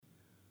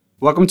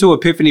Welcome to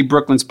Epiphany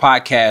Brooklyn's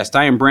podcast.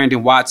 I am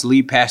Brandon Watts,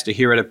 lead pastor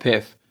here at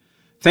Epiph.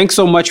 Thanks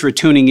so much for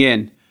tuning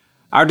in.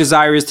 Our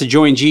desire is to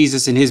join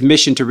Jesus in his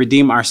mission to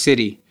redeem our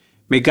city.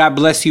 May God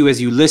bless you as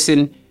you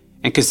listen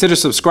and consider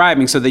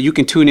subscribing so that you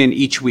can tune in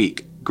each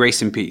week.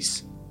 Grace and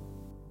peace.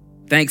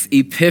 Thanks,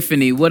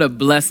 Epiphany. What a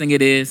blessing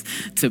it is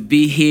to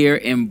be here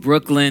in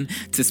Brooklyn,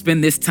 to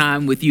spend this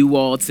time with you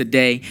all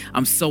today.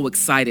 I'm so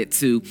excited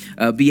to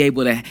be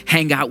able to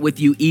hang out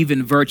with you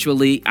even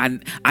virtually.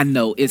 I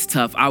know it's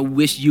tough. I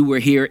wish you were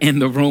here in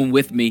the room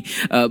with me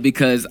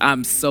because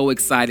I'm so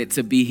excited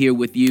to be here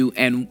with you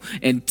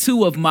and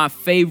two of my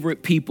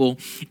favorite people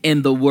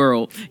in the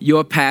world.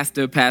 Your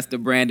pastor, Pastor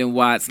Brandon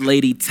Watts,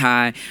 Lady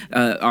Ty,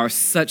 are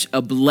such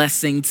a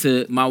blessing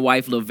to my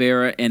wife,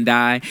 Lavera, and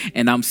I,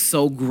 and I'm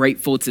so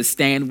grateful to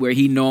stand where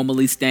he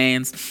normally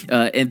stands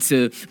and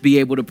to be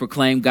able to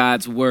proclaim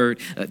God's word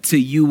to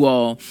you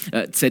all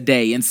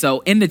today. And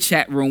so in the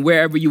chat room,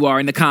 wherever you are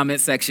in the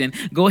comment section,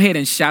 go ahead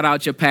and shout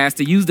out your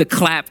pastor. Use the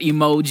clap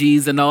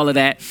emojis and all of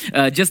that.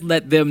 Just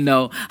let them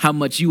know how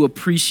much you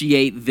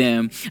appreciate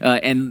them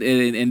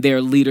and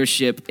their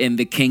leadership in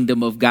the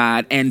kingdom of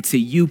God, and to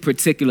you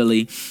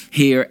particularly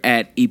here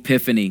at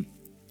Epiphany.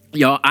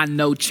 Y'all, I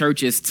know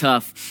church is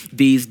tough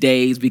these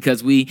days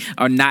because we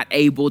are not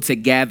able to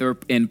gather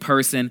in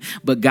person,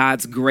 but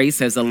God's grace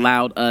has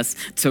allowed us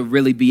to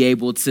really be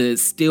able to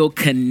still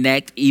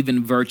connect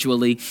even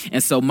virtually.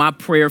 And so my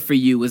prayer for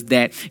you is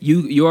that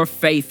your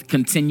faith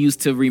continues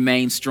to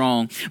remain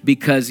strong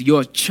because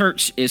your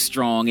church is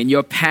strong and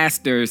your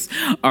pastors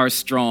are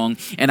strong.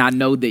 And I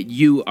know that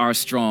you are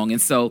strong.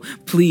 And so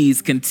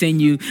please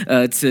continue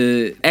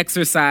to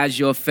exercise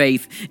your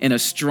faith in a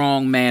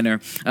strong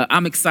manner.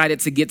 I'm excited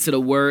to get to the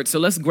word. So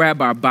let's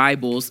grab our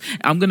Bibles.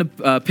 I'm going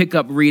to pick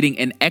up reading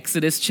in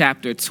Exodus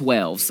chapter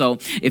 12. So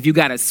if you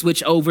got to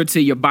switch over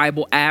to your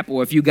Bible app,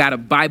 or if you got a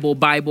Bible,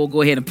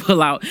 go ahead and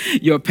pull out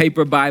your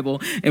paper Bible.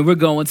 And we're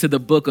going to the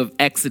book of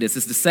Exodus.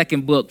 It's the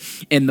second book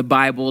in the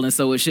Bible, and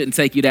so it shouldn't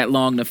take you that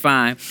long to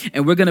find.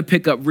 And we're going to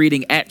pick up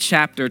reading at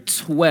chapter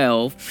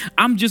 12.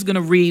 I'm just going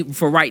to read,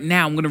 for right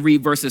now, I'm going to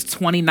read verses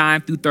 29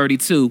 through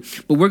 32,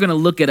 but we're going to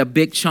look at a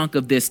big chunk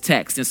of this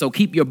text. And so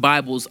keep your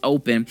Bibles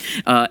open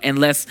and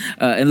let's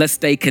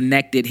stay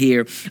connected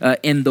here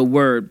in the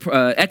word.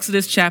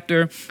 Exodus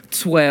chapter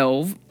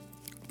 12,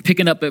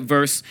 picking up at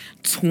verse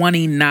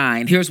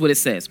 29. Here's what it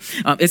says.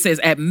 It says,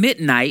 "At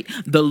midnight,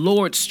 the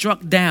Lord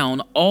struck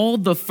down all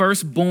the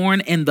firstborn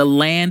in the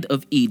land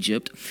of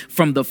Egypt,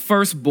 from the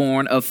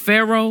firstborn of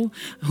Pharaoh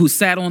who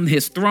sat on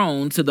his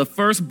throne to the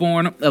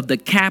firstborn of the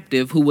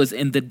captive who was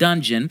in the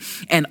dungeon,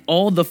 and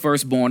all the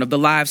firstborn of the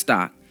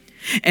livestock.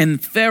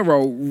 And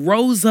Pharaoh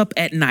rose up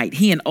at night,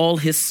 he and all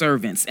his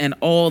servants and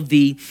all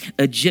the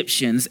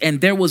Egyptians,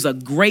 and there was a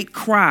great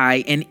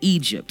cry in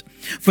Egypt,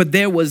 for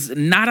there was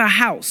not a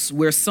house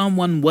where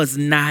someone was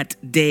not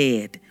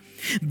dead.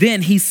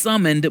 Then he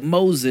summoned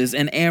Moses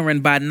and Aaron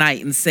by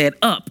night and said,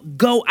 'Up,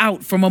 go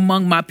out from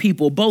among my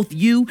people, both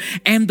you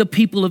and the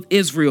people of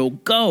Israel.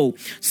 Go,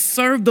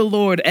 serve the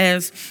Lord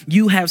as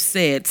you have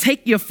said.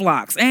 Take your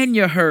flocks and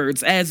your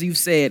herds as you've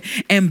said,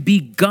 and be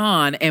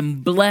gone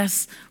and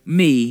bless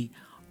me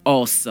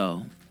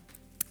also.'"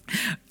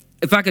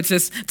 If I could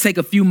just take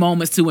a few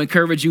moments to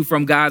encourage you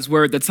from God's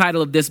word, the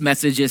title of this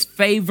message is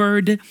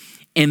Favored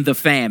in the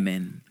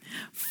Famine.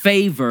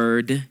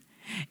 Favored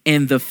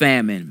in the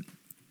Famine.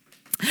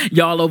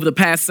 Y'all, over the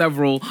past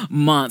several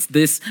months,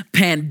 this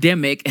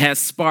pandemic has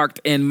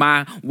sparked in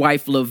my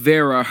wife,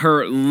 Lavera,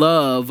 her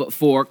love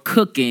for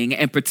cooking,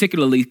 and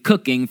particularly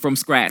cooking from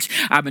scratch.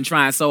 I've been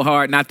trying so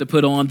hard not to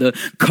put on the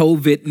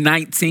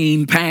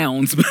COVID-19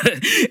 pounds, but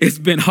it's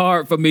been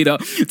hard for me to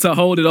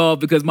hold it off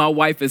because my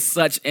wife is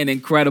such an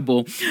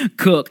incredible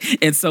cook.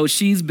 And so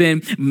she's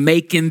been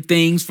making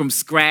things from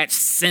scratch,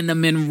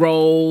 cinnamon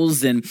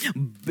rolls and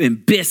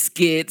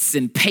biscuits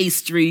and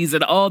pastries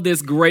and all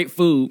this great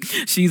food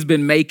she's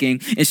been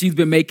making, and she's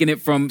been making it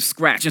from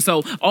scratch. And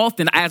so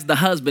often as the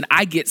husband,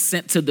 I get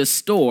sent to the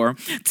store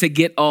to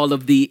get all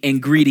of the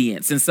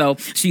ingredients. And so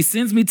she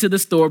sends me to the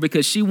store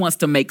because she wants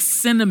to make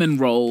cinnamon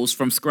rolls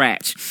from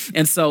scratch.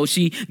 And so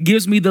she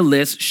gives me the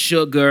list: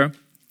 sugar,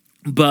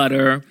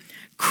 butter,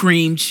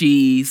 cream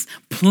cheese,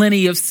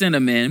 plenty of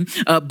cinnamon.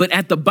 But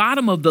at the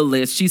bottom of the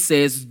list, she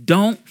says,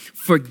 don't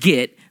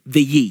forget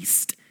the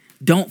yeast.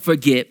 Don't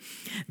forget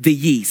the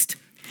yeast.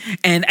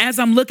 And as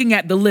I'm looking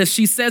at the list,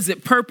 she says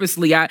it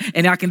purposely,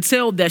 and I can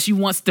tell that she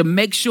wants to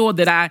make sure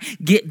that I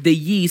get the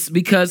yeast,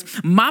 because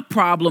my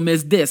problem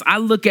is this. I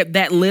look at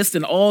that list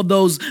and all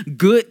those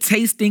good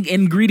tasting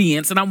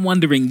ingredients, and I'm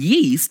wondering,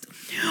 yeast?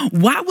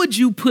 Why would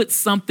you put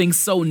something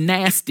so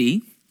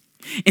nasty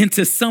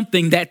into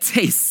something that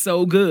tastes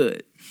so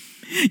good?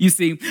 You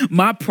see,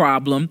 my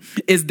problem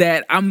is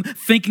that I'm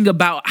thinking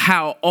about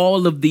how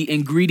all of the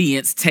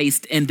ingredients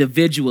taste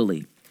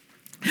individually.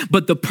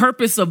 But the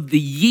purpose of the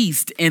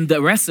yeast in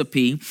the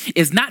recipe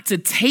is not to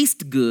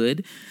taste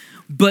good,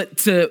 but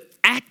to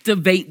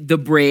activate the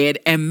bread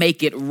and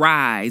make it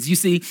rise. You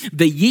see,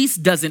 the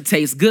yeast doesn't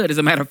taste good. As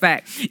a matter of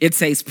fact, it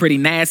tastes pretty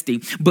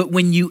nasty. But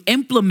when you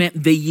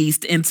implement the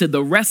yeast into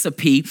the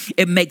recipe,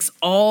 it makes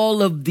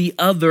all of the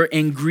other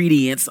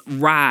ingredients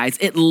rise.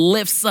 It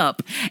lifts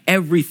up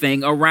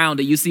everything around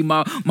it. You see,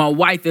 my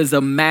wife is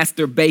a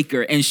master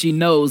baker, and she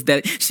knows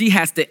that she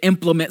has to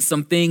implement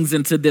some things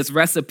into this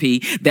recipe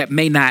that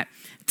may not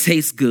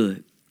taste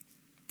good.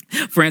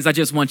 Friends, I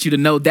just want you to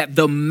know that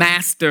the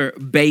master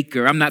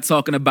baker, I'm not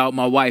talking about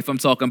my wife, I'm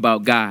talking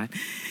about God.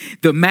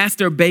 The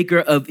master baker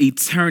of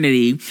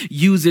eternity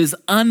uses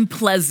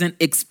unpleasant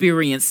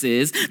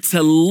experiences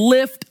to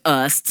lift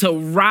us, to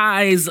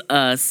rise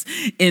us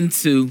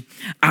into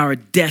our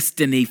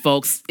destiny,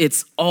 folks.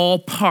 It's all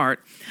part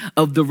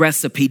of the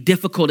recipe.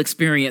 Difficult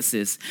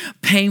experiences,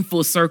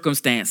 painful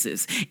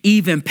circumstances,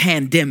 even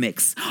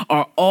pandemics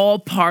are all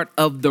part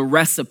of the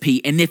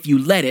recipe. And if you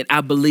let it, I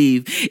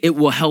believe it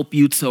will help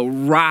you to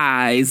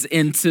rise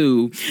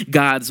into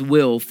God's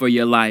will for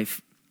your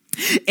life.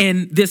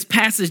 In this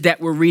passage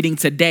that we're reading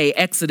today,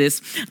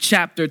 Exodus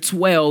chapter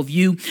 12,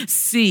 you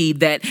see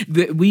that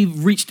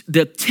we've reached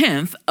the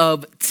 10th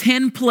of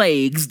 10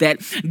 plagues that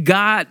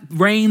God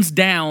rains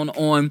down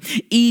on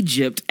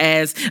Egypt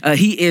as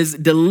he is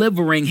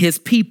delivering his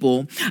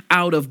people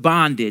out of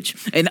bondage.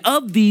 And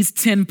of these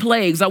 10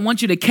 plagues, I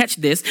want you to catch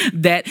this,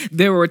 that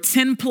there were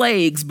 10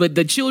 plagues, but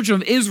the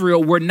children of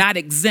Israel were not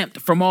exempt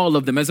from all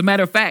of them. As a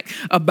matter of fact,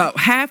 about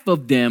half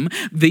of them,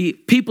 the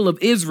people of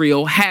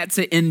Israel had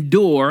to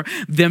endure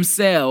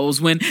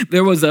themselves. When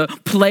there was a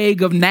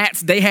plague of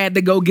gnats, they had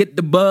to go get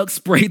the bug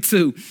spray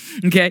too.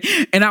 Okay.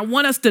 And I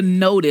want us to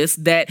notice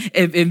that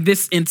in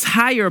this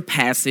entire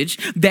passage,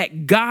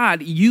 that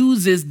God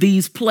uses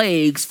these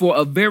plagues for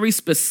a very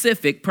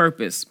specific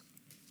purpose.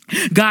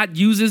 God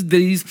uses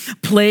these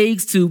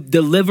plagues to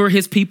deliver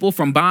his people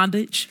from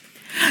bondage.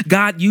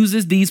 God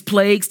uses these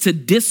plagues to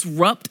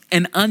disrupt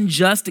an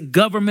unjust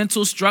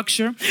governmental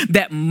structure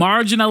that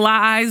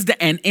marginalized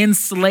and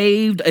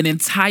enslaved an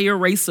entire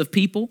race of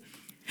people.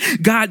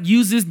 God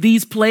uses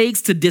these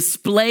plagues to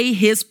display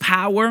his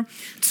power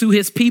to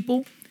his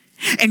people.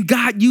 And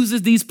God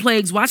uses these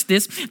plagues, watch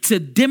this, to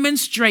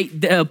demonstrate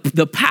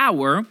the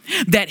power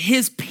that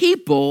his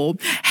people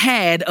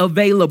had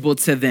available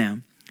to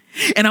them.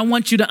 And I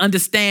want you to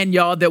understand,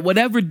 y'all, that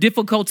whatever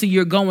difficulty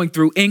you're going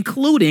through,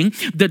 including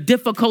the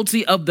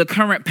difficulty of the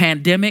current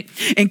pandemic,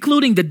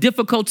 including the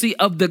difficulty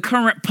of the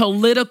current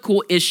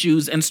political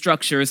issues and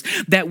structures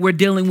that we're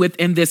dealing with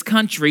in this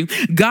country,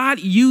 God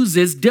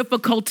uses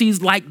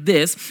difficulties like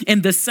this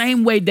in the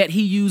same way that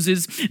he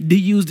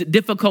used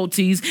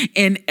difficulties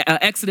in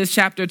Exodus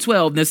chapter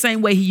 12, the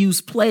same way he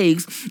used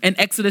plagues in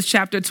Exodus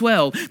chapter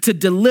 12 to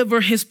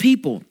deliver his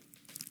people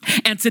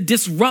and to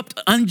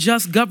disrupt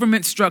unjust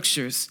government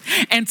structures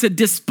and to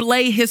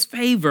display his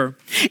favor.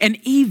 And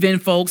even,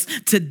 folks,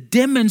 to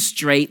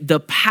demonstrate the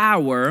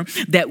power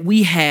that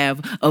we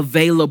have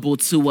available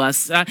to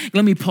us.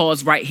 Let me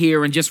pause right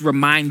here and just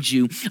remind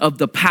you of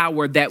the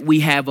power that we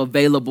have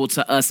available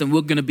to us. And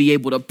we're going to be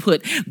able to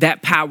put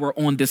that power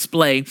on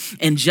display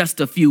in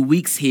just a few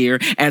weeks here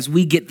as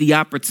we get the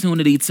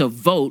opportunity to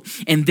vote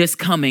in this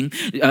coming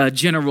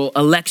general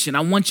election.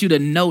 I want you to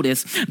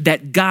notice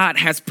that God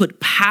has put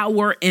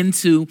power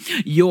into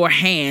your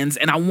hands.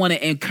 And I want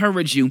to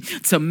encourage you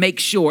to make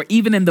sure,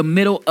 even in the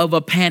middle of a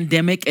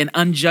pandemic and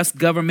unjust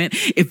government,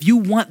 if you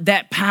want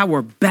that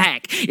power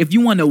back, if you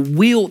want to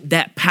wield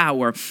that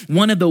power,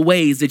 one of the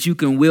ways that you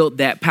can wield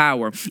that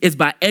power is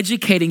by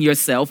educating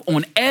yourself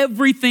on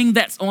everything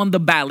that's on the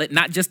ballot,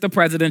 not just the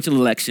presidential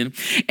election,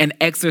 and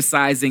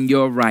exercising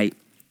your right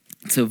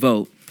to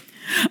vote.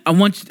 I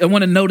want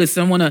to notice,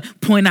 I want to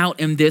point out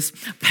in this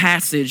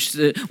passage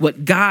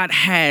what God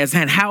has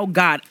and how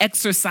God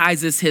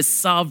exercises his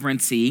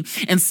sovereignty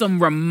and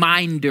some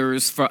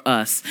reminders for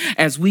us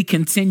as we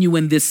continue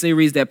in this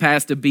series that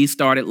Pastor B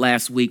started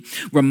last week,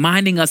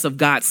 reminding us of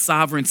God's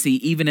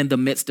sovereignty even in the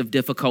midst of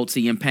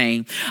difficulty and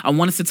pain. I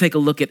want us to take a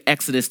look at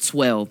Exodus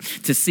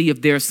 12 to see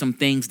if there's some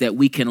things that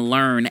we can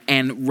learn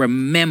and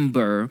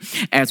remember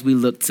as we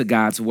look to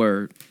God's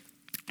word.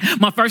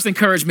 My first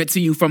encouragement to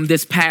you from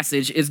this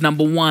passage is,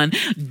 number one,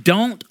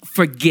 don't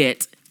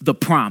forget the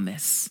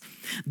promise.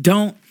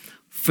 Don't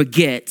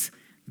forget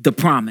the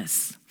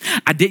promise.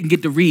 I didn't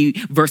get to read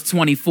verse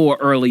 24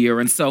 earlier,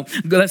 and so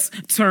let's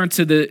turn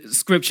to the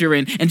scripture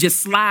and just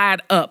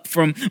slide up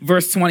from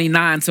verse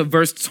 29 to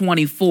verse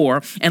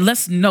 24, and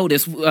let's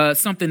notice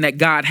something that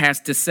God has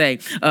to say.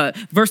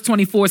 Verse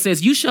 24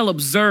 says, "You shall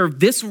observe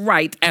this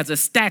rite as a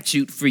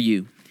statute for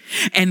you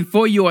and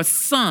for your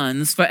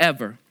sons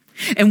forever.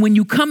 And when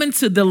you come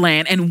into the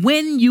land,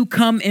 when you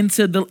come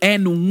into the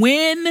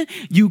land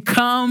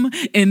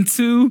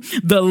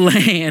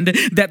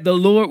that the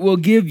Lord will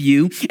give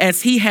you,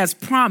 as he has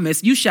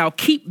promised, you shall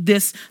keep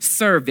this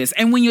service.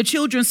 And when your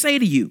children say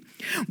to you,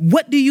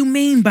 'What do you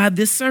mean by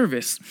this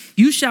service?'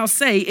 you shall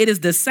say, 'It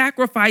is the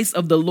sacrifice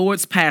of the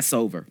Lord's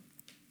Passover.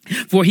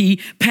 For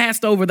he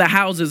passed over the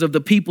houses of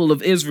the people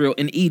of Israel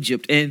in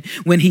Egypt, and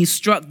when he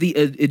struck the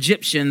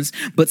Egyptians,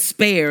 but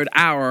spared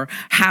our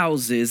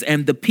houses,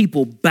 and the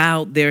people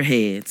bowed their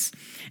heads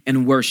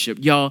and worship.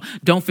 Y'all,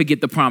 don't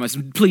forget the promise.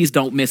 Please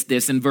don't miss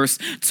this in verse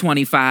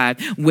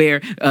 25,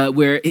 where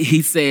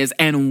he says,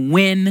 and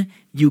when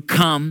you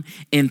come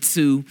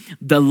into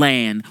the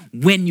land.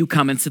 When you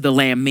come into the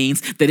land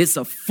means that it's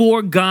a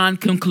foregone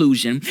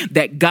conclusion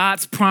that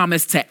God's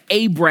promise to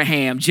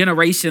Abraham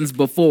generations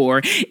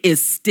before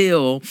is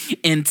still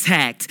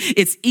intact.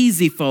 It's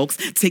easy, folks,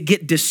 to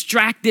get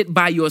distracted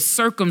by your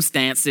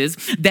circumstances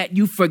that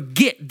you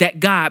forget that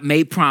God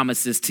made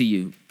promises to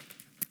you.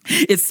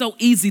 It's so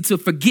easy to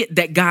forget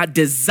that God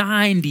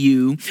designed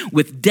you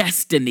with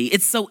destiny.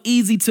 It's so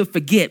easy to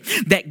forget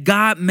that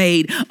God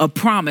made a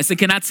promise. And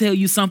can I tell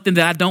you something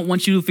that I don't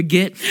want you to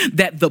forget?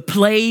 That the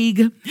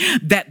plague,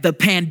 that the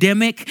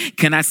pandemic,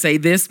 can I say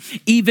this?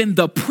 Even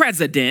the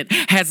president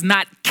has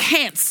not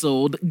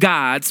canceled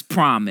God's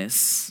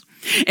promise.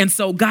 And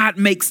so God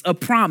makes a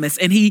promise,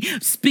 and he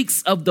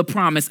speaks of the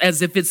promise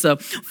as if it's a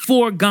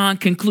foregone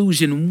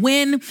conclusion.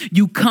 When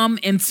you come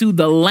into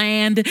the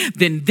land,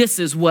 then this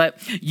is what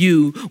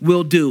you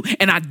will do.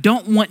 And I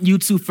don't want you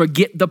to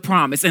forget the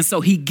promise. And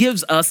so he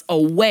gives us a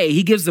way.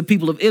 He gives the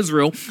people of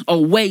Israel a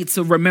way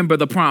to remember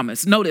the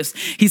promise. Notice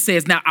he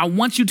says, now I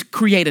want you to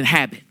create a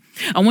habit.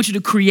 I want you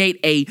to create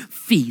a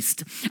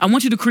feast. I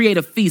want you to create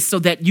a feast so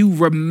that you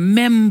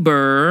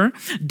remember,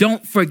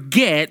 don't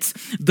forget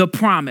the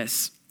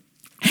promise.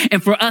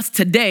 And for us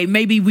today,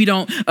 maybe we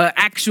don't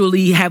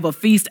actually have a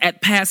feast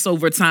at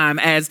Passover time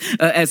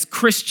as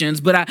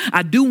Christians, but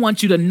I do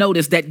want you to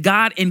notice that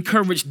God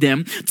encouraged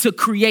them to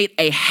create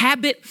a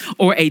habit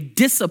or a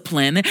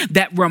discipline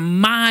that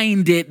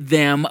reminded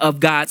them of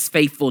God's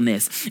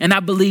faithfulness. And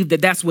I believe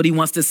that that's what he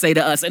wants to say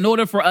to us. In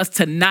order for us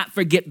to not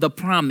forget the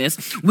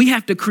promise, we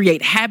have to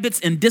create habits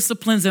and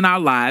disciplines in our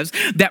lives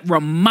that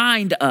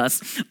remind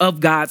us of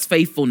God's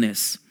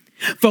faithfulness.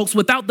 Folks,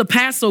 without the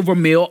Passover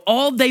meal,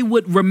 all they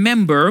would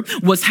remember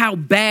was how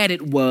bad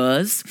it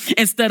was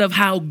instead of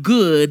how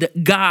good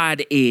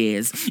God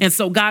is. And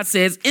so God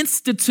says,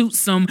 institute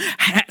some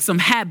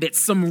habits,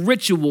 some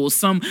rituals,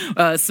 some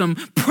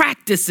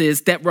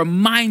practices that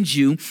remind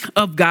you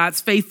of God's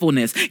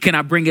faithfulness. Can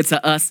I bring it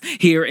to us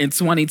here in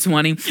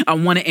 2020? I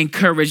want to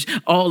encourage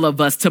all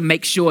of us to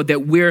make sure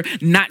that we're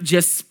not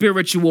just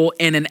spiritual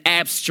in an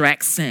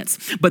abstract sense,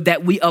 but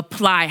that we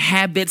apply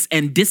habits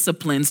and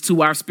disciplines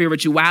to our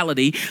spirituality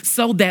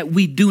so that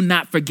we do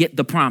not forget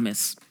the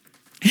promise.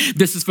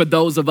 This is for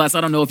those of us,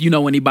 I don't know if you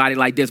know anybody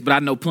like this, but I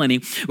know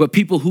plenty, but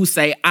people who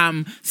say,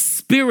 I'm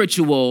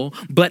spiritual,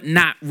 but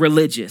not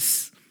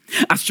religious.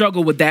 I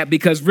struggle with that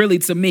because really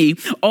to me,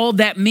 all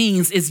that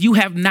means is you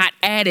have not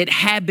added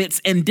habits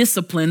and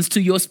disciplines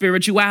to your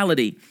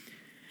spirituality.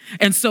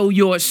 And so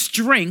your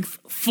strength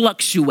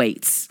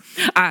fluctuates.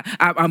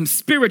 I'm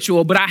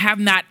spiritual, but I have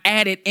not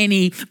added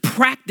any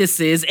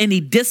practices, any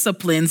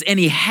disciplines,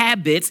 any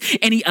habits,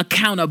 any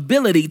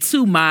accountability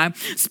to my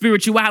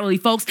spirituality,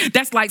 folks.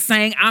 That's like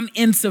saying I'm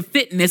into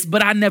fitness,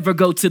 but I never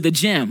go to the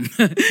gym.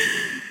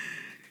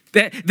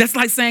 That's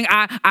like saying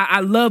I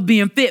love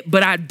being fit,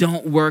 but I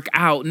don't work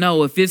out.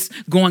 No, if it's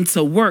going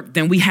to work,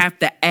 then we have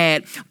to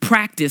add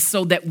practice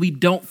so that we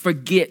don't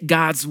forget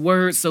God's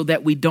word, so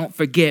that we don't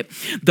forget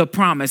the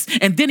promise.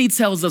 And then he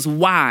tells us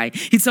why.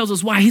 He tells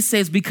us why. He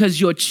says,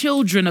 because your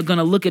children are going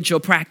to look at your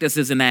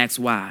practices and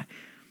ask why.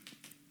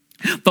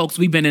 Folks,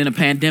 we've been in a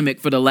pandemic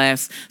for the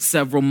last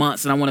several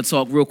months, and I want to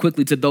talk real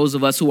quickly to those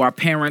of us who are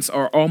parents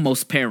or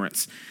almost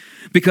parents.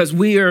 Because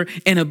we're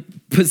in a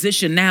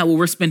position now where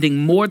we're spending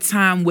more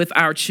time with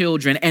our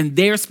children and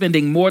they're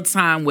spending more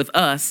time with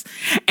us,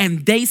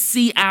 and they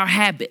see our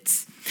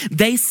habits.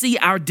 They see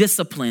our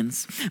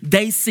disciplines.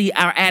 They see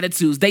our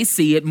attitudes. They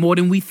see it more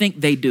than we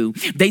think they do.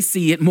 They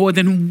see it more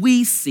than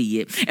we see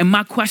it. And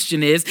my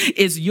question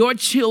is your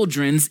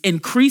children's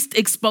increased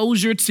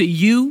exposure to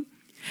you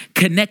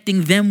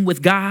connecting them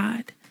with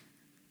God?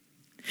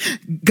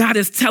 God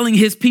is telling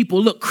his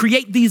people, look,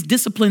 create these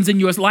disciplines in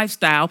your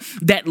lifestyle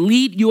that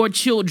lead your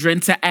children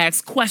to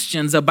ask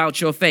questions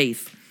about your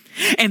faith.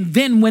 And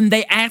then when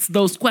they ask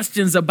those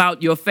questions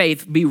about your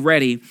faith, be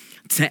ready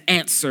to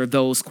answer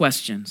those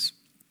questions.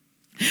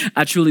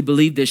 I truly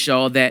believe this,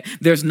 y'all, that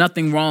there's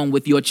nothing wrong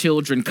with your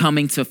children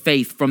coming to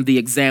faith from the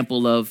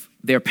example of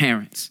their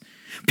parents.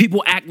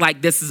 People act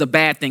like this is a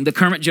bad thing. The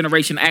current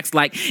generation acts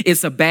like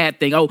it's a bad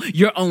thing. Oh,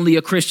 you're only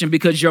a Christian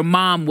because your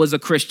mom was a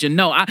Christian.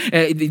 No,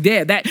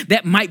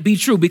 that might be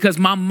true because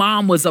my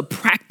mom was a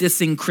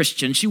practicing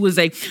Christian. She was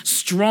a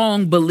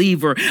strong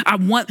believer. I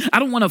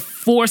don't want to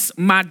force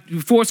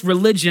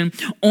religion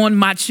on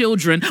my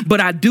children,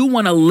 but I do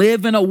want to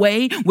live in a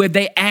way where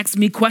they ask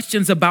me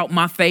questions about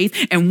my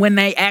faith. And when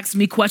they ask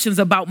me questions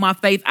about my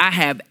faith, I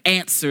have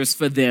answers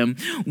for them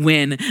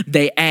when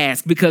they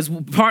ask. Because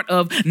part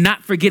of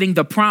not forgetting the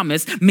the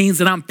promise means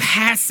that I'm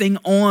passing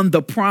on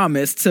the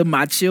promise to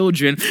my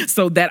children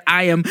so that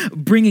I am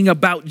bringing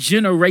about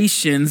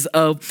generations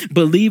of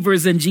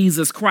believers in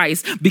Jesus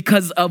Christ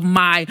because of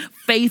my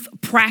faith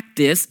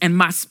practice, and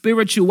my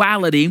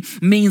spirituality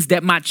means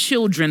that my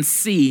children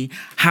see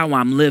how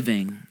I'm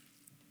living.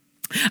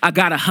 I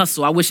got to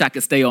hustle. I wish I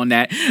could stay on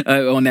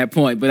that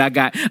point, but I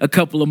got a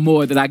couple of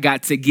more that I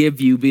got to give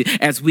you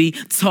as we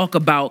talk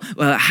about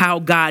how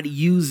God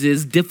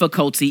uses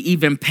difficulty,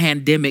 even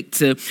pandemic,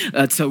 to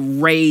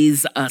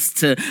raise us,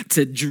 to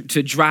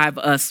drive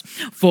us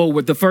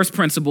forward. The first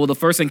principle, the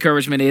first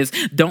encouragement is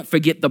don't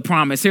forget the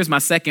promise. Here's my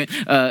second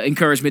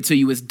encouragement to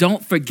you is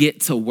don't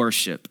forget to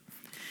worship.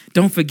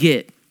 Don't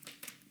forget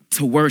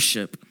to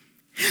worship.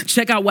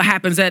 Check out what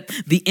happens at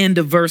the end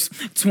of verse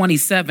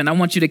 27. I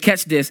want you to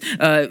catch this.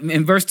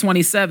 In verse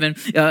 27,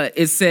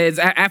 it says,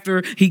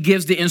 after he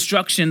gives the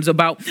instructions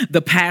about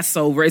the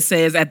Passover, it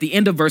says at the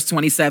end of verse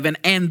 27,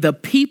 and the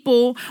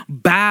people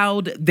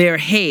bowed their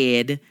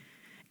head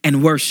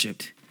and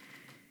worshiped.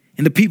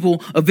 And the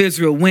people of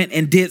Israel went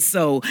and did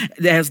so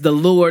as the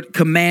Lord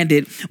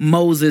commanded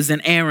Moses and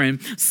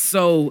Aaron.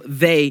 So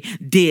they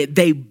did.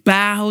 They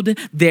bowed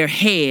their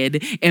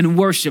head and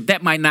worshiped.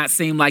 That might not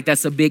seem like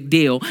that's a big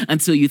deal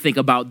until you think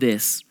about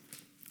this.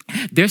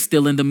 They're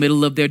still in the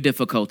middle of their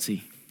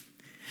difficulty.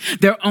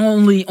 They're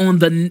only at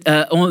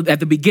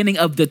the beginning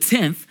of the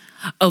 10th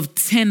of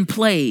 10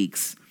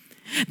 plagues.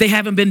 They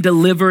haven't been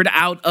delivered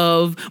out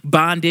of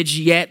bondage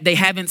yet. They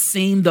haven't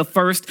seen the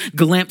first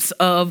glimpse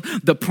of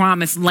the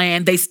promised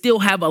land. They still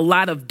have a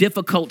lot of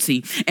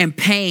difficulty and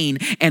pain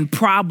and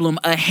problem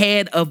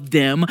ahead of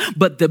them.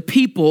 But the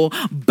people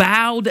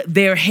bowed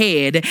their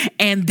head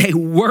and they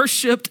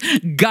worshiped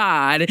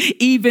God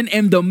even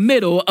in the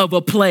middle of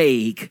a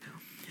plague.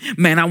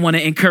 Man, I want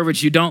to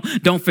encourage you.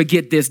 Don't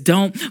forget this.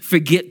 Don't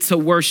forget to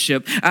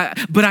worship.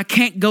 But I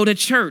can't go to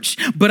church.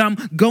 But I'm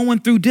going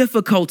through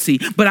difficulty.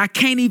 But I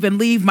can't even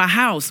leave my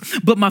house.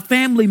 But my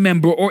family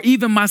member or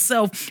even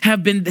myself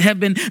have been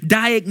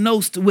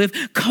diagnosed with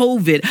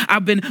COVID.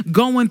 I've been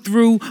going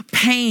through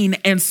pain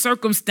and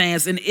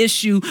circumstance and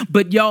issue.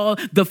 But y'all,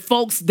 the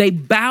folks, they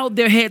bowed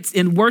their heads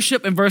in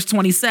worship in verse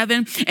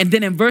 27. And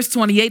then in verse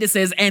 28, it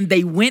says, and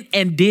they went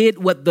and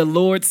did what the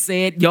Lord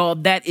said. Y'all,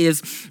 that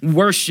is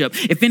worship.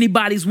 If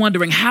anybody's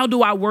wondering, how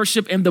do I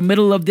worship in the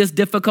middle of this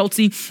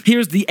difficulty?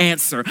 Here's the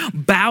answer.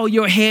 Bow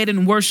your head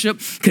and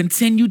worship.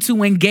 Continue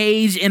to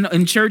engage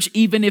in church,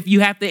 even if you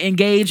have to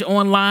engage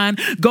online.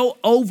 Go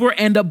over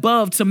and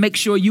above to make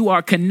sure you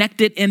are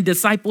connected in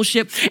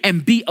discipleship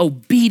and be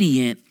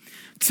obedient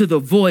to the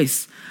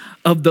voice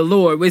of the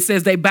Lord. It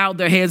says they bowed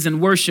their heads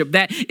in worship.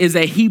 That is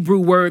a Hebrew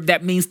word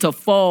that means to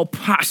fall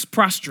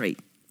prostrate.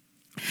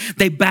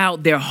 They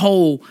bowed their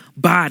whole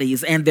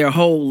bodies and their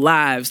whole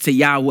lives to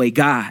Yahweh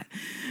God.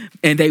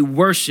 And they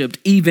worshiped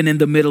even in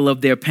the middle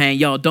of their pain.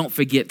 Y'all, don't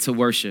forget to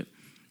worship.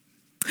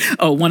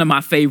 Oh, one of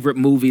my favorite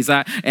movies,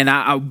 I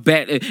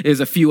bet there's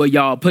a few of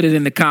y'all. Put it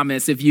in the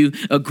comments if you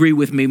agree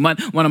with me. One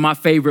of my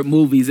favorite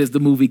movies is the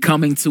movie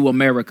Coming to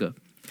America.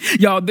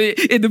 Y'all,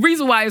 the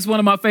reason why it's one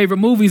of my favorite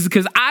movies is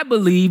because I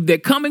believe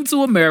that Coming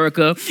to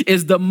America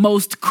is the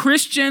most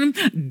Christian,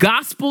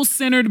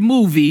 gospel-centered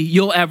movie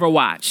you'll ever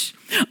watch.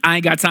 I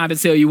ain't got time to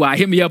tell you why.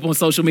 Hit me up on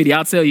social media.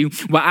 I'll tell you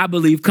why I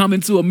believe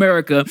Coming to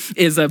America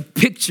is a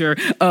picture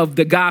of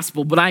the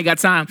gospel, but I ain't got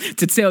time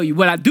to tell you.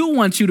 What I do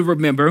want you to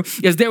remember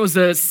is there was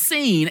a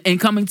scene in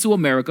Coming to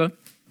America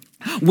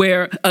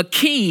where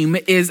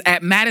Akeem is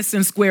at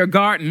Madison Square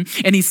Garden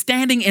and he's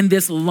standing in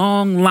this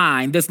long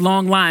line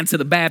to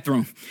the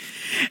bathroom.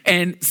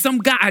 And some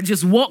guy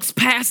just walks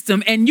past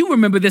him, and you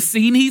remember this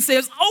scene. He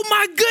says, "Oh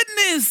my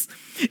goodness,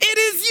 it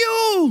is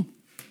you."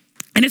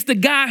 And it's the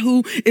guy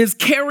who is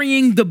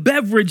carrying the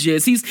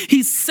beverages.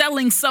 He's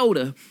selling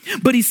soda,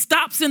 but he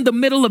stops in the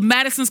middle of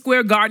Madison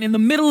Square Garden, in the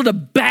middle of the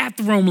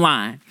bathroom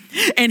line.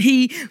 And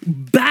he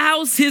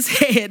bows his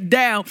head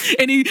down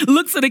and he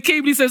looks at Akeem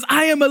and he says,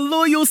 "I am a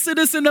loyal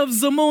citizen of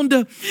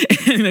Zamunda."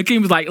 And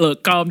Akeem was like,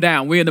 "Look, calm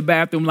down. We're in the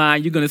bathroom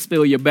line. You're going to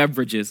spill your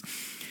beverages."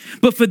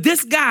 But for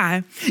this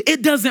guy,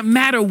 it doesn't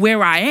matter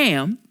where I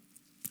am.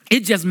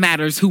 It just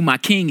matters who my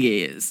king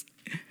is.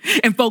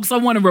 And folks, I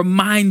want to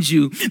remind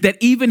you that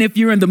even if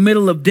you're in the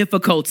middle of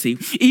difficulty,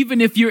 even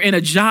if you're in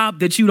a job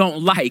that you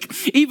don't like,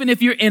 even if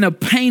you're in a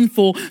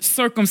painful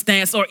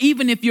circumstance, or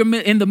even if you're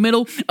in the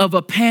middle of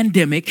a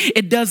pandemic,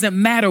 it doesn't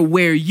matter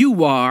where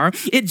you are.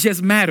 It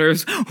just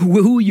matters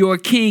who your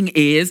king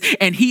is,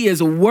 and he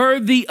is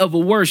worthy of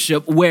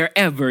worship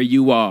wherever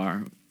you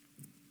are.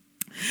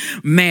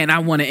 Man, I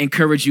want to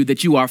encourage you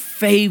that you are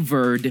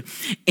favored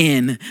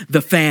in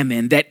the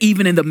famine, that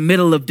even in the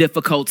middle of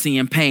difficulty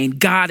and pain,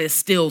 God is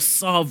still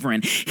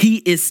sovereign. He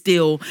is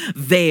still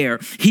there.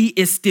 He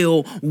is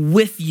still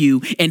with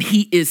you, and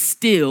he is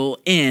still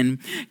in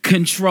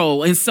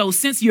control. And so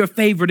since you're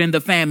favored in the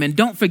famine,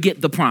 don't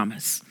forget the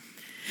promise.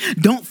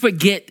 Don't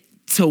forget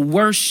to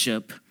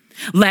worship.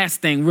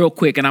 Last thing real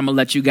quick, and I'm going to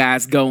let you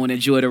guys go and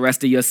enjoy the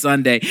rest of your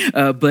Sunday.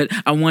 But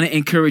I want to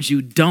encourage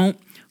you, don't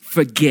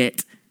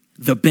forget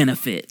the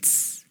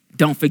benefits.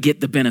 Don't forget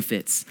the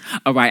benefits.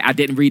 All right, I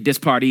didn't read this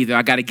part either.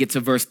 I got to get to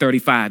verse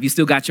 35. You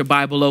still got your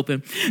Bible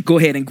open? Go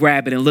ahead and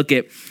grab it and look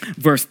at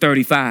verse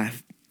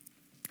 35.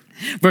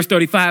 Verse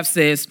 35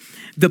 says,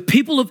 the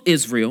people of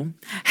Israel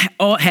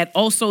had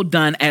also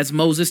done as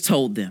Moses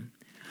told them,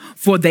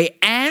 for they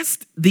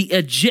asked the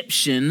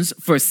Egyptians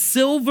for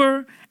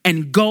silver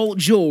and gold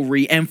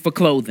jewelry and for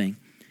clothing.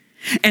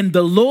 And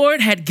the Lord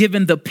had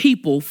given the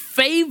people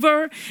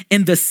favor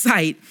in the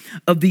sight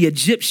of the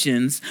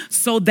Egyptians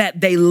so that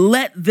they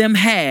let them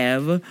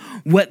have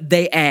what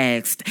they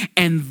asked.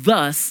 And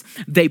thus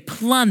they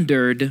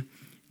plundered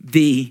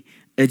the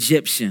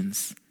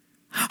Egyptians.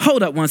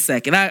 Hold up one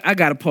second. I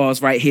got to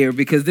pause right here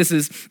because this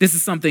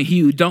is something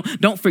huge.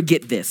 Don't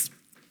forget this.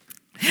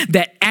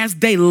 That as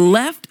they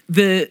left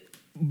the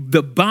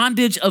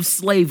bondage of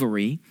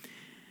slavery,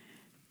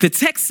 the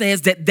text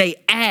says that they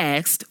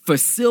asked for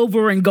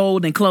silver and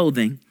gold and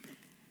clothing,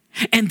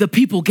 and the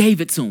people gave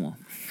it to them.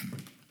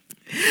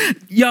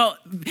 Y'all,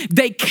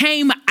 they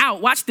came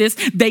out, watch this,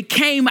 they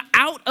came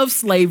out of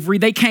slavery,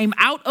 they came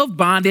out of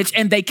bondage,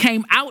 and they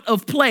came out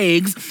of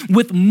plagues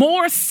with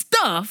more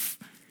stuff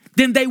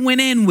than they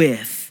went in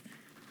with.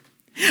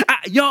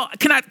 Y'all,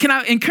 can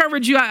I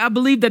encourage you? I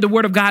believe that the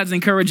word of God is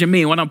encouraging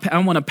me. I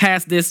want to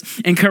pass this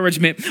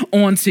encouragement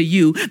on to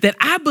you, that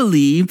I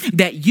believe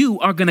that you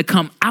are going to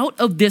come out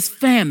of this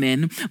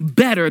famine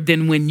better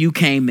than when you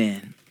came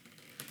in.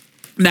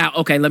 Now,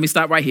 okay, let me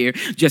stop right here.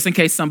 Just in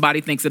case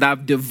somebody thinks that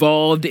I've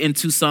devolved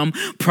into some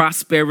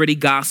prosperity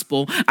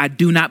gospel, I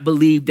do not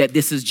believe that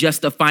this is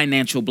just a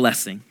financial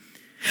blessing.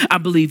 I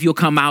believe you'll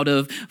come out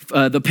of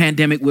the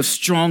pandemic with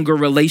stronger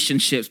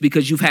relationships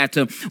because you've had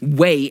to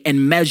weigh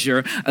and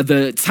measure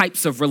the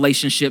types of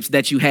relationships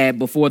that you had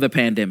before the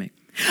pandemic.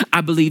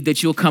 I believe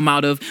that you'll come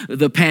out of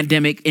the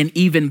pandemic in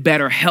even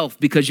better health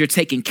because you're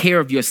taking care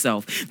of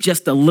yourself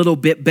just a little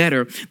bit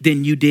better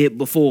than you did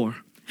before.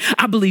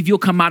 I believe you'll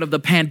come out of the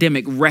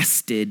pandemic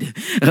rested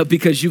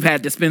because you've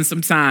had to spend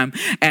some time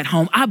at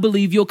home. I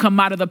believe you'll come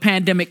out of the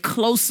pandemic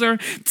closer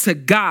to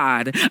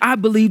God. I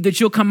believe that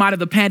you'll come out of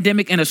the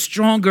pandemic in a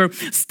stronger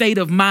state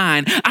of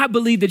mind. I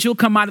believe that you'll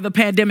come out of the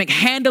pandemic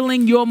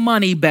handling your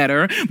money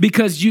better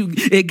because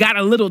it got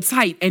a little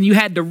tight and you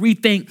had to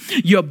rethink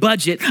your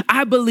budget.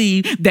 I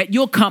believe that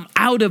you'll come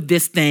out of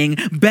this thing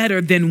better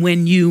than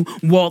when you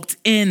walked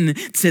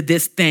into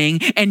this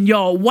thing. And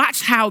y'all,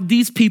 watch how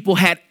these people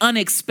had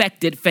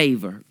unexpected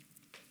favor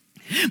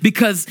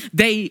because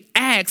they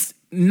asked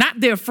not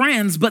their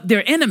friends, but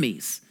their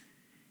enemies.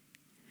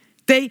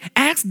 They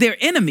asked their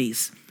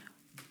enemies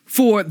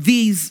for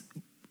these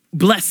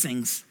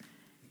blessings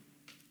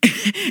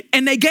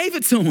and they gave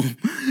it to them.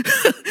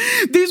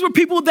 These were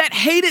people that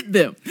hated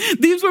them.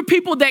 These were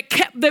people that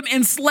kept them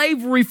in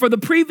slavery for the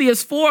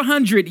previous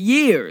 400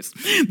 years.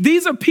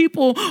 These are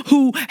people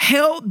who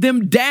held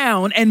them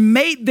down and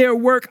made their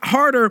work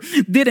harder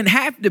than it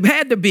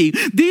had to be.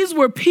 These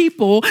were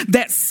people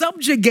that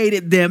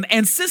subjugated them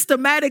and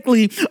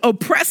systematically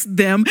oppressed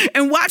them.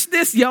 And watch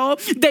this, y'all.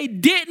 They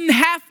didn't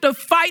have to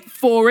fight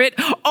for it.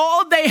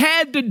 All they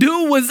had to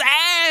do was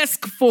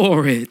ask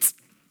for it.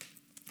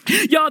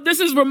 Y'all,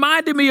 this is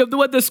reminding me of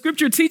what the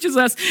scripture teaches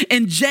us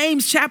in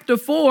James chapter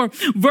 4,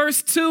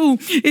 verse 2,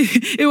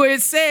 where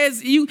it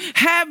says, you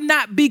have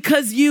not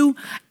because you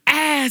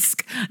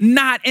ask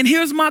not. And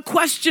here's my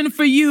question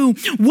for you.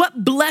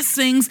 What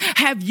blessings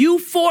have you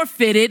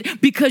forfeited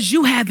because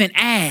you haven't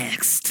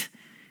asked?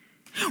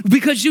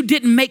 Because you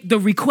didn't make the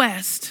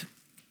request?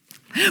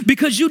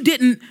 Because you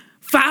didn't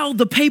file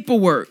the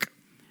paperwork?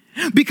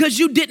 Because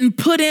you didn't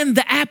put in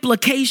the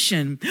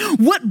application?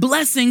 What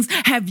blessings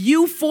have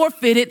you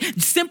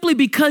forfeited simply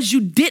because you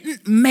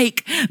didn't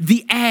make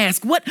the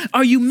ask? What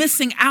are you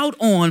missing out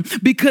on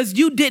because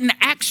you didn't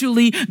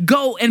actually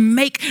go and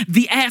make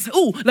the ask?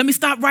 Oh, let me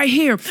stop right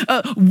here.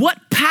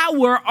 What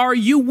power are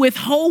you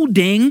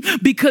withholding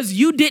because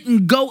you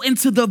didn't go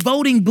into the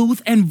voting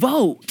booth and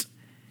vote?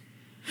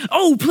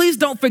 Oh, please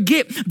don't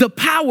forget the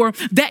power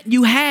that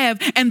you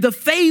have and the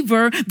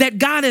favor that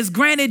God has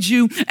granted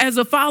you as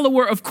a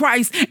follower of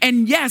Christ.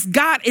 And yes,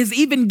 God is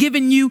even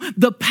giving you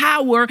the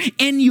power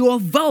in your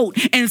vote.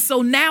 And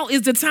so now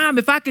is the time,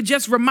 if I could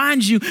just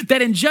remind you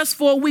that in just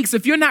 4 weeks,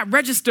 if you're not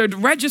registered,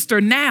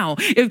 register now.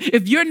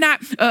 If you're not,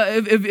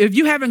 if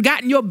you haven't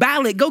gotten your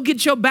ballot, go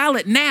get your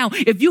ballot now.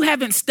 If you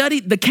haven't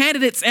studied the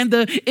candidates and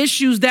the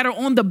issues that are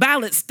on the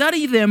ballot,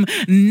 study them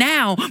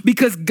now,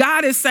 because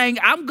God is saying,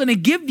 I'm going to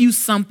give you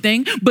something,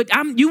 but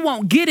you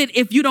won't get it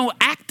if you don't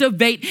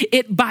activate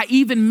it by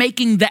even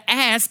making the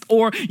ask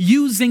or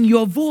using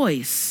your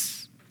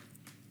voice.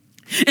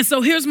 And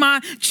so here's my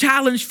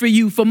challenge for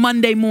you for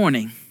Monday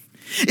morning.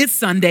 It's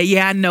Sunday,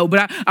 yeah, I know,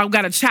 but I've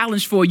got a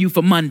challenge for you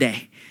for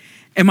Monday.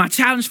 And my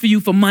challenge for you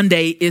for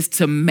Monday is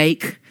to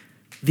make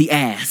the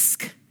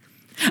ask.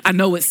 I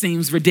know it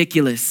seems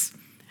ridiculous.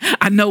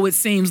 I know it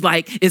seems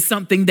like it's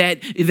something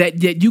that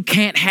you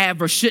can't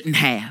have or shouldn't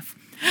have.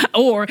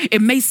 Or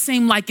it may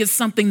seem like it's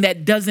something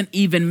that doesn't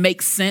even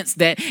make sense,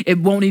 that it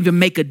won't even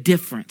make a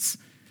difference.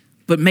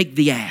 But make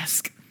the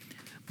ask.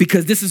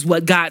 Because this is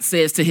what God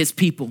says to his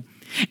people.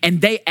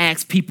 And they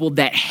asked people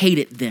that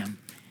hated them,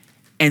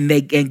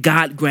 and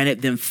God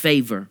granted them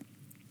favor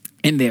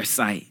in their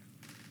sight.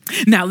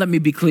 Now, let me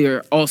be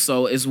clear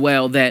also as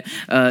well that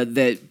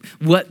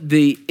what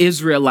the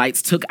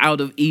Israelites took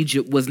out of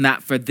Egypt was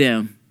not for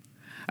them.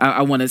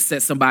 I want to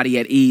set somebody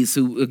at ease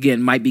who,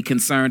 again, might be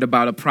concerned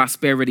about a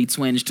prosperity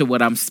twinge to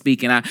what I'm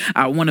speaking.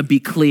 I want to be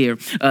clear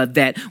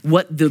that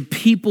what the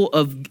people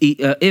of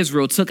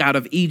Israel took out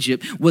of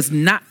Egypt was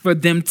not for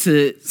them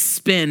to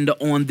spend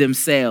on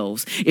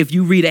themselves. If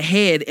you read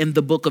ahead in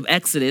the book of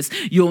Exodus,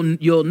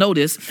 you'll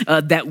notice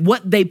that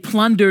what they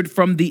plundered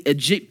from the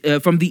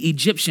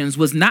Egyptians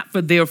was not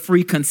for their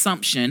free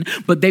consumption,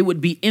 but they would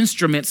be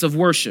instruments of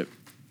worship.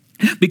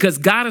 Because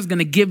God is going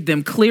to give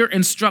them clear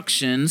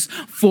instructions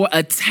for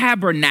a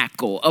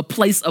tabernacle, a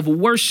place of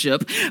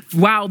worship,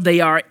 while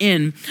they are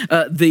in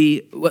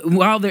the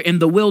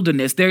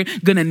wilderness. They're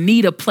going to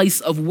need a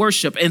place of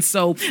worship, and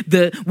so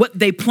what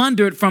they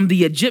plundered from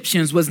the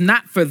Egyptians was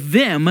not for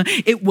them;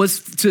 it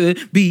was to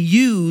be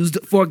used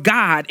for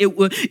God. It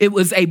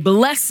was a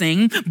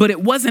blessing, but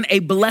it wasn't a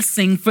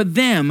blessing for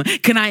them.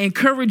 Can I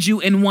encourage you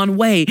in one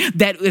way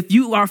that if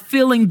you are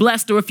feeling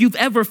blessed, or if you've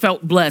ever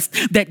felt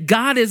blessed, that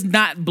God is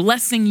not blessing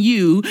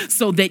you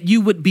so that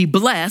you would be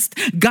blessed.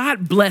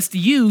 God blessed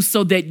you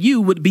so that you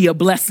would be a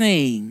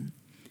blessing.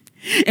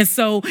 And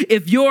so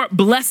if your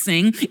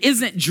blessing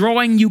isn't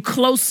drawing you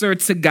closer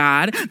to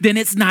God, then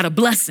it's not a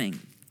blessing.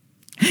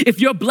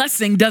 If your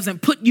blessing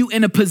doesn't put you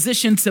in a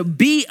position to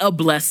be a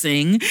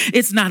blessing,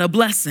 it's not a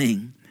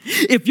blessing.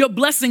 If your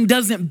blessing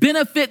doesn't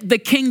benefit the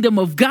kingdom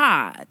of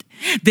God,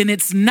 then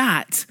it's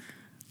not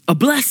a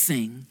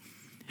blessing.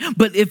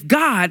 But if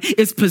God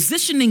is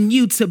positioning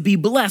you to be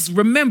blessed,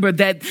 remember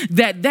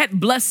that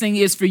blessing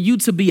is for you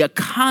to be a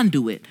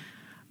conduit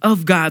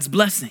of God's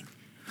blessing.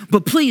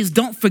 But please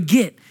don't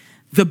forget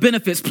the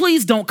benefits.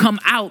 Please don't come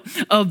out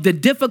of the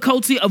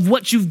difficulty of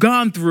what you've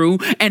gone through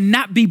and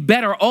not be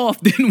better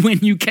off than when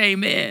you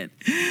came in.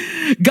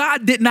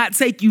 God did not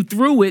take you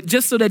through it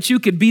just so that you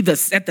could be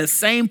at the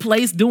same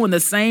place, doing the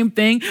same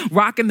thing,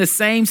 rocking the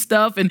same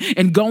stuff,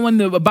 and going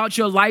about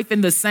your life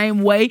in the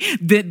same way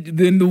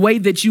than the way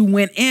that you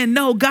went in.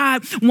 No,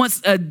 God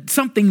wants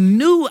something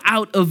new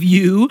out of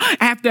you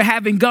after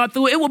having gone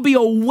through it. It will be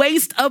a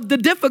waste of the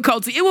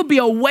difficulty. It will be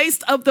a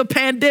waste of the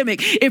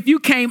pandemic if you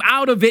came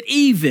out of it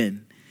even.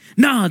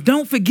 No,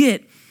 don't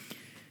forget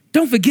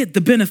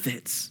the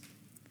benefits.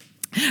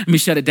 Let me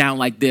shut it down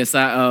like this.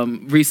 I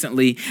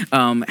recently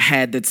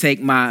had to take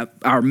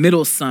our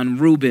middle son,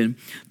 Ruben,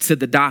 to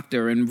the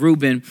doctor. And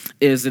Ruben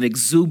is an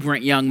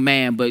exuberant young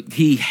man, but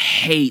he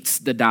hates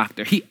the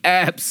doctor. He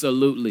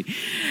absolutely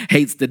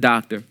hates the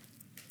doctor.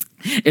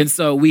 And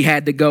so we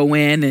had to go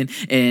in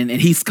and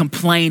he's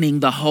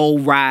complaining the whole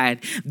ride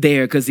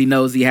there because he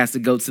knows he has to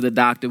go to the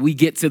doctor. We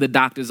get to the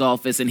doctor's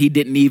office and he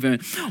didn't even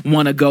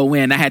want to go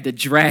in. I had to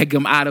drag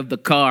him out of the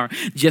car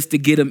just to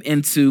get him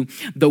into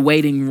the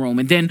waiting room.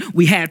 And then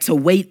we had to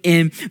wait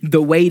in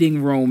the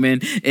waiting room.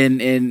 And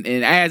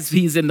as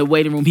he's in the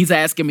waiting room, he's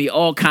asking me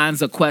all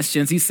kinds of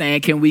questions. He's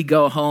saying, can we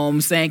go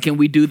home? Saying, can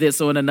we do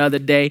this on another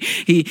day?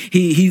 He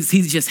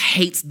just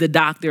hates the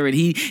doctor, and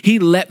he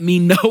let me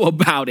know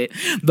about it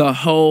the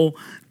whole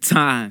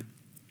time.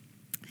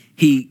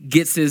 He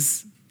gets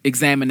his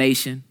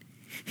examination.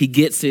 He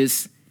gets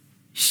his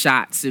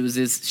shots. It was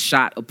his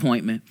shot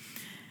appointment.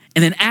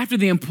 And then after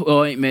the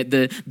appointment,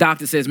 the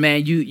doctor says,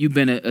 man, you've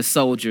been a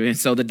soldier. And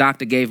so the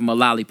doctor gave him a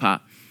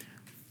lollipop.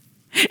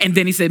 And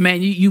then he said,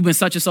 man, you've been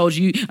such a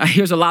soldier.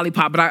 Here's a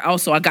lollipop, but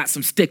I got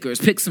some stickers.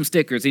 Pick some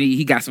stickers. And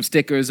he got some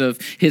stickers of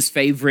his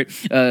favorite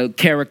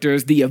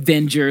characters, the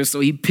Avengers. So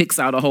he picks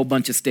out a whole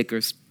bunch of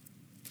stickers.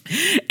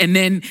 And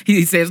then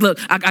he says, look,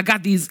 I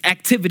got these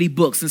activity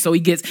books. And so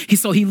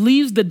he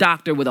leaves the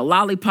doctor with a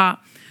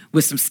lollipop,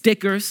 with some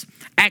stickers,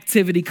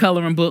 activity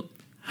coloring book.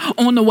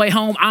 On the way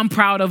home, I'm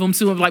proud of him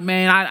too. I'm like,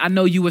 man, I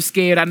know you were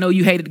scared. I know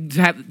you hated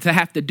to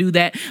have to do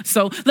that.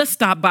 So let's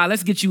stop by.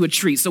 Let's get you a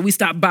treat. So we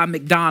stop by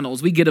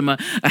McDonald's. We get him a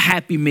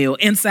Happy Meal.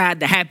 Inside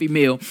the Happy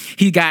Meal,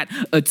 he got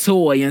a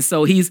toy. And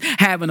so he's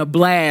having a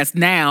blast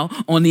now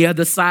on the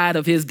other side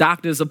of his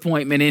doctor's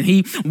appointment. And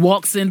he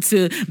walks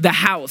into the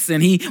house.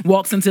 And he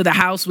walks into the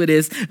house with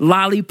his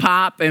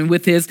lollipop and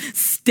with his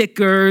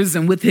stickers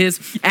and with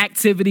his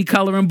activity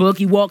coloring book.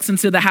 He walks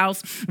into the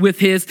house with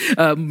his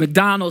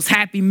McDonald's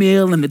Happy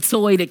Meal and the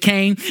toy that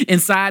came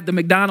inside the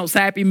McDonald's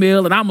Happy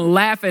Meal. And I'm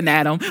laughing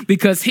at him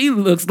because he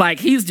looks like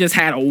he's just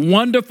had a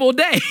wonderful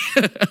day.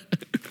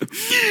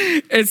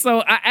 And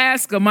so I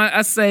ask him,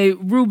 I say,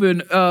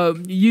 Ruben,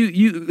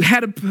 you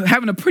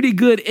having a pretty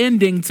good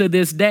ending to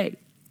this day.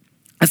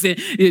 I said,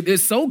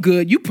 it's so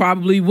good, you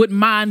probably wouldn't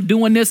mind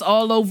doing this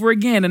all over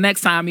again the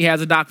next time he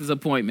has a doctor's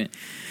appointment.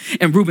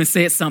 And Ruben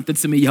said something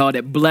to me, y'all,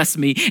 that blessed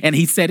me. And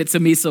he said it to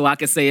me so I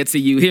can say it to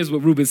you. Here's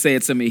what Ruben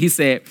said to me. He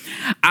said,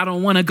 I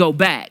don't want to go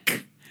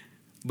back,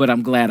 but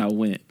I'm glad I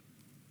went.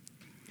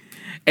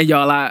 And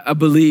y'all, I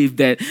believe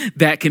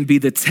that can be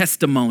the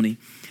testimony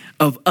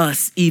of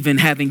us even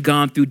having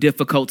gone through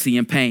difficulty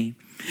and pain.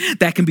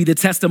 That can be the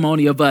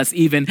testimony of us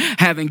even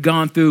having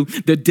gone through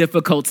the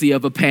difficulty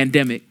of a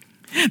pandemic.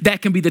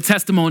 That can be the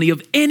testimony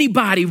of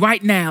anybody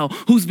right now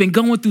who's been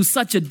going through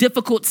such a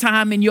difficult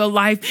time in your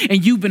life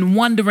and you've been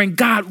wondering,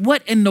 God,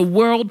 what in the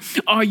world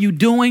are you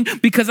doing?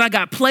 Because I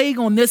got plague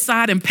on this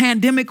side and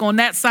pandemic on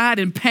that side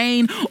and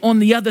pain on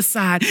the other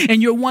side.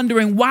 And you're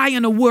wondering, why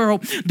in the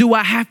world do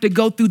I have to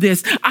go through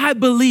this? I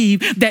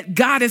believe that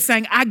God is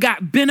saying, I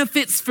got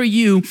benefits for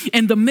you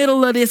in the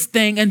middle of this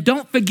thing. And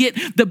don't forget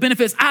the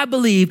benefits. I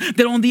believe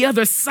that on the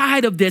other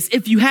side of this,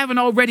 if you haven't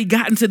already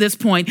gotten to this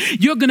point,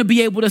 you're going to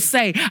be able to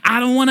say, I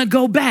don't want to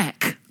go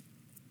back,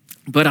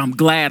 but I'm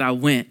glad I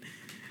went.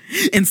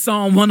 In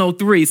Psalm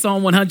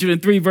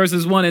 103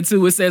 verses 1 and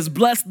 2, it says,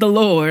 bless the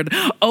Lord,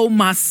 O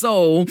my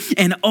soul,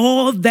 and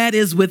all that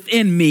is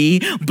within me,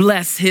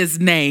 bless his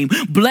name.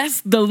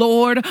 Bless the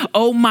Lord,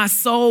 O my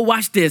soul,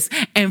 watch this,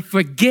 and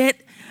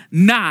forget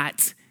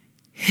not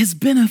his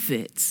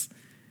benefits.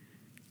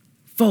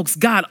 Folks,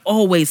 God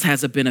always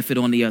has a benefit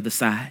on the other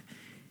side.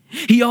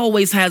 He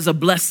always has a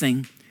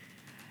blessing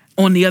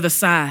on the other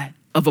side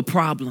of a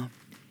problem.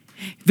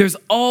 There's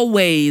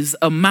always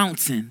a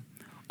mountain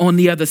on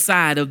the other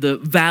side of the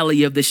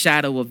valley of the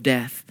shadow of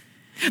death.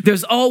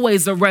 There's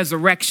always a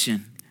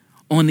resurrection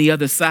on the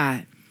other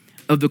side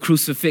of the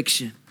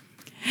crucifixion.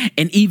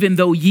 And even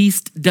though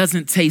yeast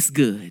doesn't taste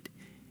good,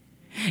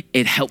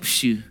 it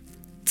helps you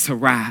to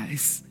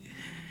rise.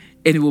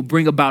 And it will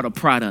bring about a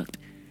product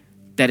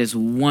that is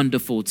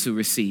wonderful to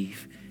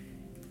receive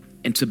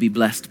and to be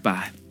blessed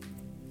by.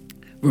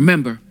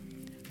 Remember,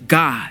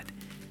 God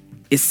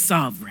is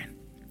sovereign.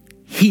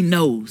 He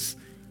knows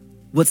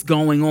what's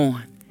going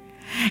on.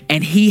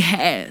 And he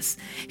has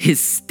his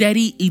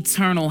steady,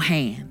 eternal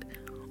hand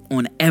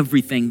on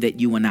everything that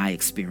you and I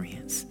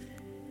experience.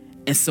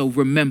 And so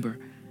remember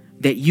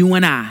that you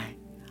and I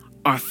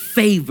are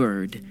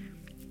favored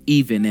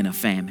even in a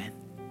famine.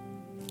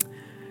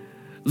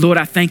 Lord,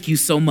 I thank you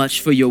so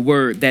much for your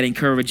word that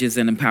encourages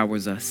and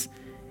empowers us.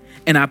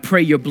 And I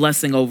pray your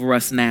blessing over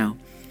us now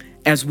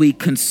as we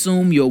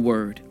consume your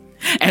word,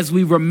 as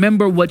we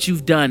remember what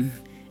you've done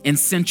in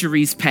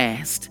centuries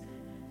past,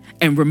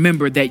 and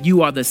remember that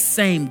you are the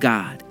same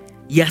God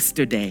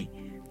yesterday,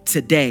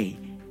 today,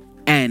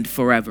 and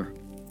forever.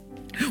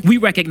 We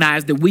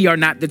recognize that we are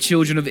not the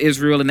children of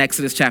Israel in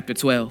Exodus chapter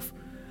 12,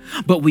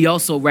 but we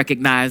also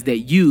recognize that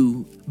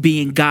you,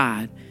 being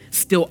God,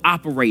 still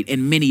operate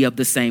in many of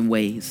the same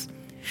ways.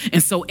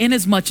 And so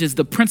inasmuch as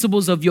the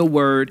principles of your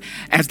word,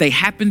 as they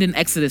happened in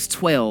Exodus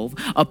 12,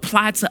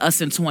 apply to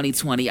us in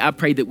 2020, I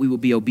pray that we will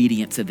be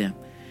obedient to them,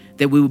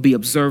 that we will be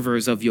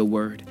observers of your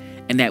word,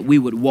 and that we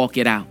would walk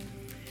it out.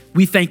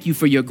 We thank you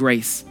for your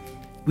grace.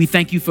 We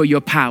thank you for your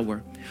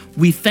power.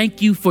 We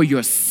thank you for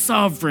your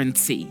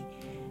sovereignty,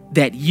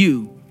 that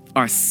you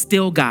are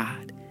still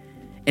God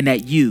and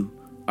that you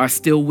are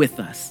still with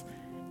us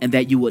and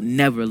that you would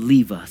never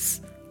leave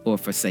us or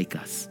forsake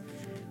us.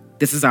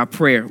 This is our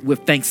prayer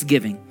with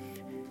thanksgiving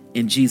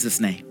in Jesus'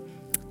 name.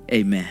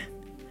 Amen.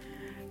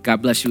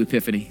 God bless you,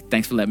 Epiphany.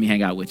 Thanks for letting me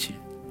hang out with you.